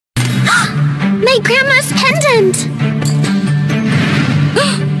My grandma's pendant!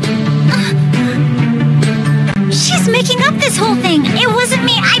 She's making up this whole thing! It wasn't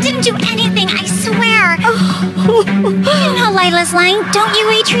me! I didn't do anything, I swear! You know Lila's lying, don't you,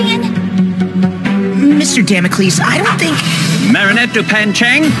 Adrien? Mr. Damocles, I don't think... Marinette Dupin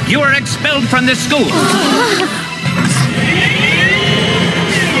Chang, you are expelled from this school!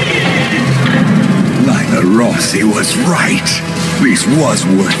 Lila Rossi was right. This was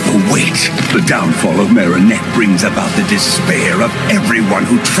worth the wait. The downfall of Marinette brings about the despair of everyone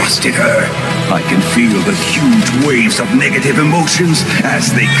who trusted her. I can feel the huge waves of negative emotions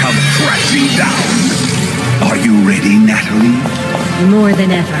as they come crashing down. Are you ready, Nathalie? More than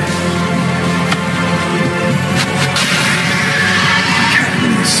ever.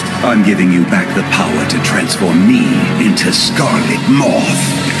 Catalyst, I'm giving you back the power to transform me into Scarlet Moth.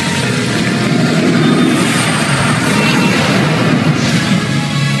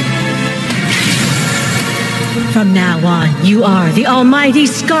 From now on, you are the almighty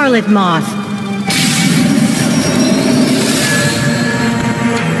Scarlet Moth.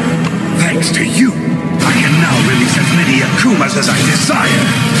 Thanks to you, I can now release as many akumas as I desire.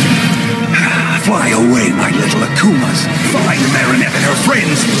 Fly away, my little akumas. Find Marinette and her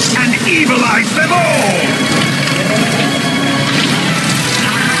friends and evilize them all!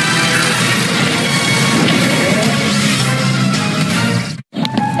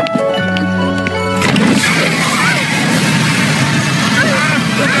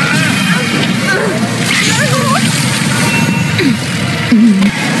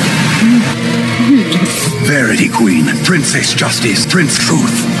 Verity Queen, Princess Justice, Prince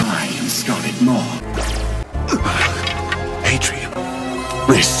Truth. I am Scarlet Moth. Adrien,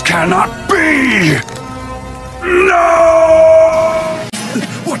 this cannot be! No!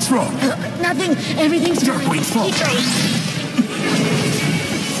 What's wrong? Nothing. Everything's Darkwing's fault.